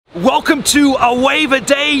Welcome to a Wave a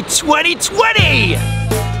Day 2020!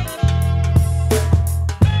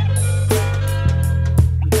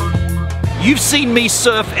 You've seen me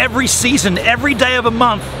surf every season, every day of a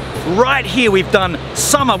month. Right here we've done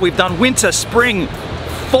summer, we've done winter, spring,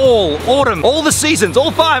 fall, autumn, all the seasons, all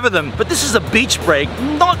 5 of them. But this is a beach break,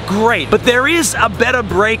 not great. But there is a better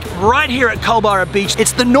break right here at Culburra Beach.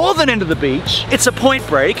 It's the northern end of the beach. It's a point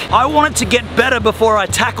break. I wanted to get better before I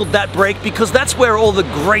tackled that break because that's where all the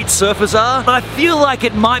great surfers are. But I feel like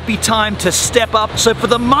it might be time to step up. So for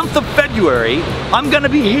the month of February, I'm gonna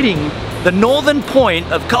be hitting the northern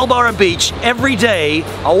point of Culburra Beach every day,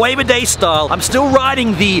 a Wave a Day style. I'm still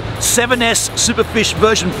riding the 7S Superfish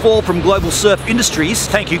version 4 from Global Surf Industries.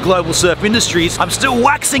 Thank you, Global Surf Industries. I'm still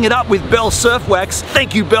waxing it up with Bell Surf Wax.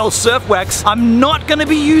 Thank you, Bell Surf Wax. I'm not gonna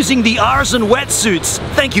be using the Arzen wetsuits.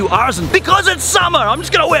 Thank you, Arzen. Because it's summer, I'm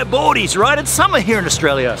just gonna wear boardies, right? It's summer here in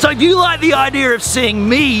Australia. So if you like the idea of seeing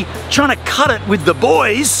me trying to cut it with the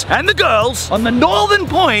boys and the girls on the northern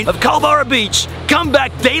point of Culburra Beach, come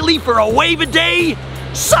back daily for a Wave a Day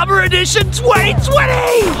Summer Edition 2020!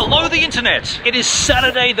 Hello the internet. It is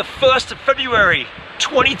Saturday the 1st of February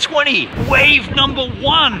 2020. Wave number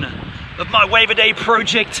 1 of my Wave a Day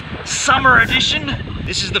project Summer Edition.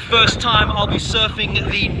 This is the first time I'll be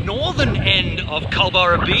surfing the northern end of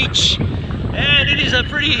Culburra Beach. And it is a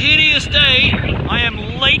pretty hideous day. I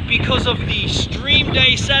am late because of the stream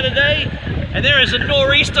day Saturday. And there is a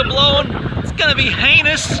nor'easter blowing. It's gonna be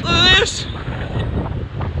heinous. Look at this.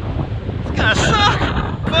 It's gonna suck.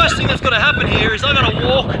 First thing that's gonna happen here is I'm gonna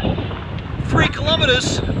walk 3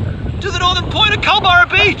 kilometers to the northern point of Culburra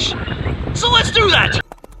Beach. So let's do that.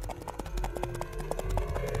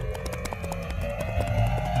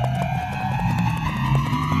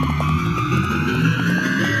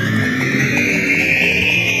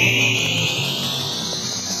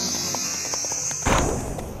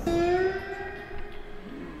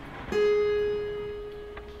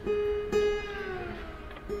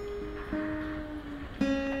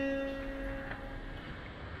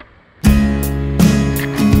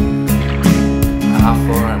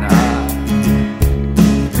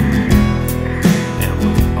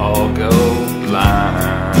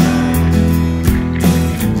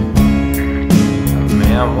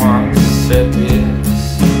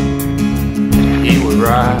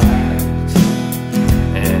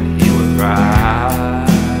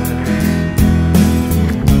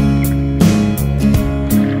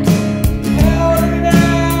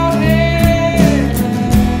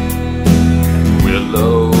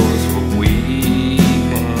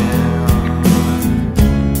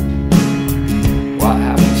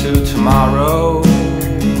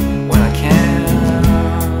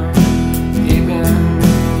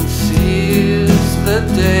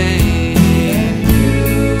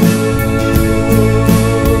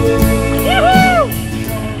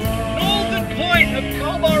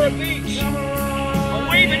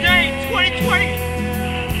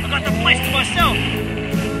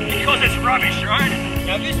 Rubbish, right?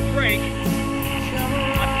 Now this break, I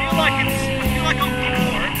feel like I'm good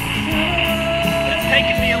for it. But it's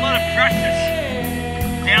taken me a lot of practice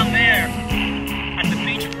down there at the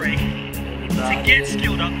beach break to get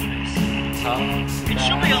skilled up for this. It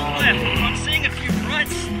should be a left. I'm seeing a few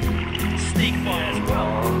rights sneak by as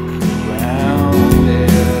well.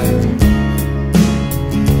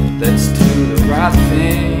 Let's do the right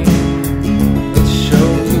thing. Let's show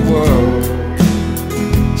the world.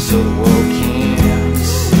 So the world can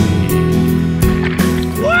see.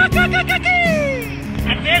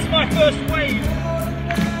 And there's my first wave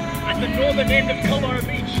at the northern end of Culburra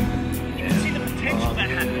Beach. You can see the potential that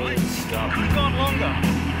had, right? Could have gone longer.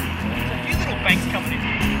 There's a few little banks coming in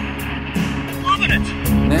here. Loving it.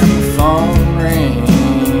 Then the phone rings,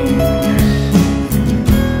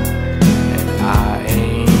 and I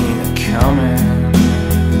ain't coming.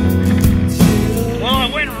 Well, I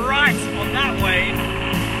went right on that wave.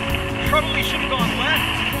 Probably should have gone left.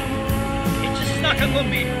 It just snuck up on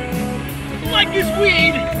me. Like this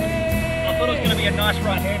weed. I thought it was going to be a nice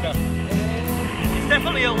right-hander. It's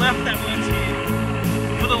definitely a left that works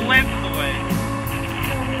here. For the length of the wave.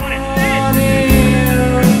 What is this?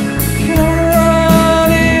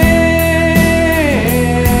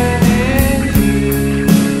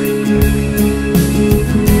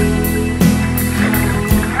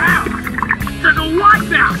 Wow! There's a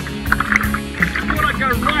wipeout! I thought I'd go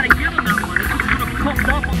right again on that one. It just kind of popped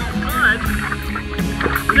up on that side.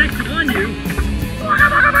 Next thing I knew,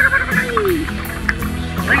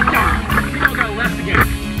 straight down. I think I'll go left again.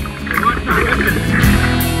 So right side,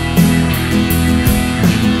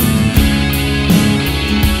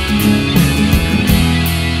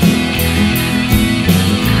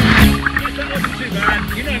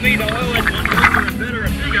 I always want bigger and better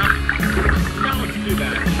and bigger. Don't look too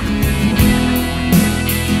bad.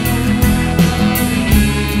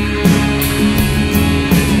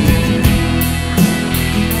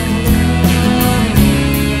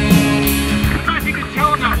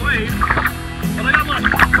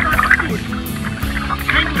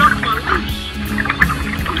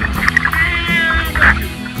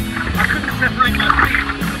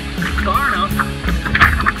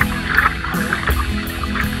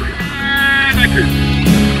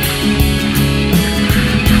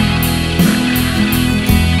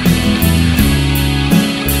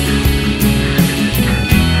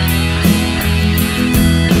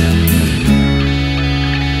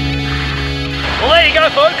 Well, there you go,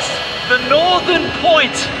 folks. The northern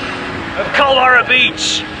point of Culburra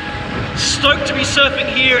Beach. Stoked to be surfing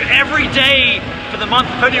here every day for the month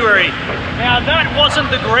of February. Now, that wasn't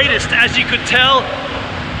the greatest, as you could tell.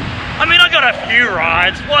 I mean, I got a few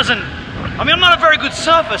rides. I'm not a very good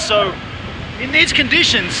surfer, so in these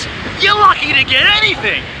conditions, you're lucky to get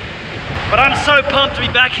anything. But I'm so pumped to be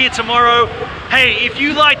back here tomorrow. Hey, if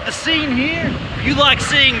you like the scene here, if you like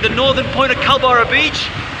seeing the northern point of Culburra Beach,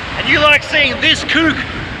 and you like seeing this kook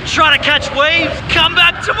try to catch waves, come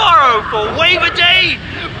back tomorrow for Wave a Day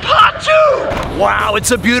Part 2! Wow, it's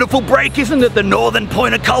a beautiful break, isn't it? The northern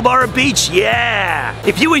point of Culburra Beach, yeah!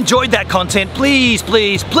 If you enjoyed that content, please,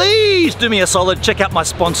 please, please do me a solid. Check out my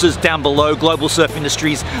sponsors down below, Global Surf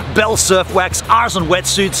Industries, Bell Surf Wax, Arzon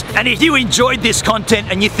Wetsuits. And if you enjoyed this content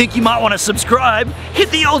and you think you might want to subscribe, hit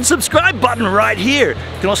the old subscribe button right here.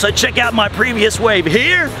 You can also check out my previous wave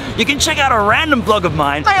here. You can check out a random vlog of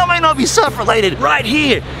mine, may or may not be surf related, right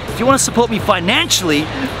here. If you want to support me financially,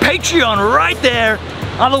 Patreon right there.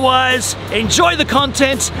 Otherwise, enjoy the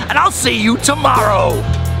content, and I'll see you tomorrow.